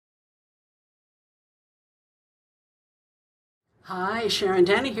Hi, Sharon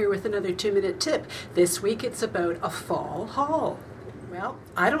Danny here with another 2-minute tip. This week it's about a fall haul. Well,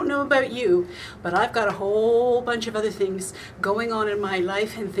 I don't know about you, but I've got a whole bunch of other things going on in my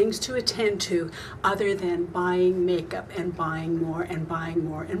life and things to attend to other than buying makeup and buying more and buying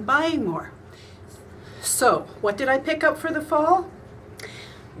more and buying more. So, what did I pick up for the fall?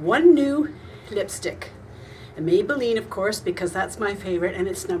 One new lipstick. A Maybelline, of course, because that's my favorite, and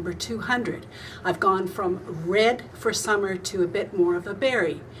it's number 200. I've gone from red for summer to a bit more of a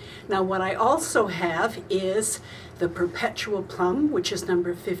berry. Now, what I also have is the Perpetual Plum, which is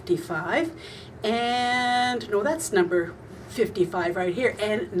number 55, and no, that's number 55 right here,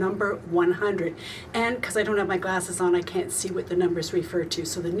 and number 100. And because I don't have my glasses on, I can't see what the numbers refer to.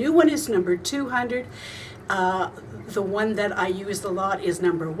 So the new one is number 200. The one that I use a lot is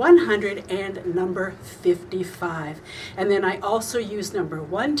number 100 and number 55. And then I also use number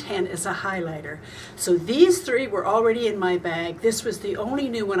 110 as a highlighter. So these three were already in my bag. This was the only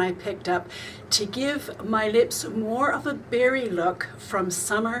new one I picked up to give my lips more of a berry look from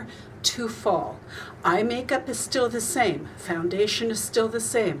summer to fall. Eye makeup is still the same. Foundation is still the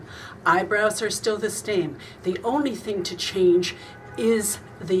same. Eyebrows are still the same. The only thing to change is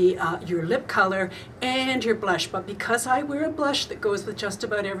the your lip color and your blush, but because I wear a blush that goes with just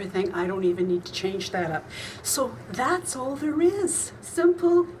about everything, I don't even need to change that up. So that's all there is.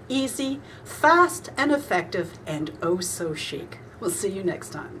 Simple, easy, fast and effective, and oh so chic. We'll see you next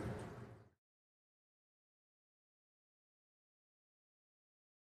time.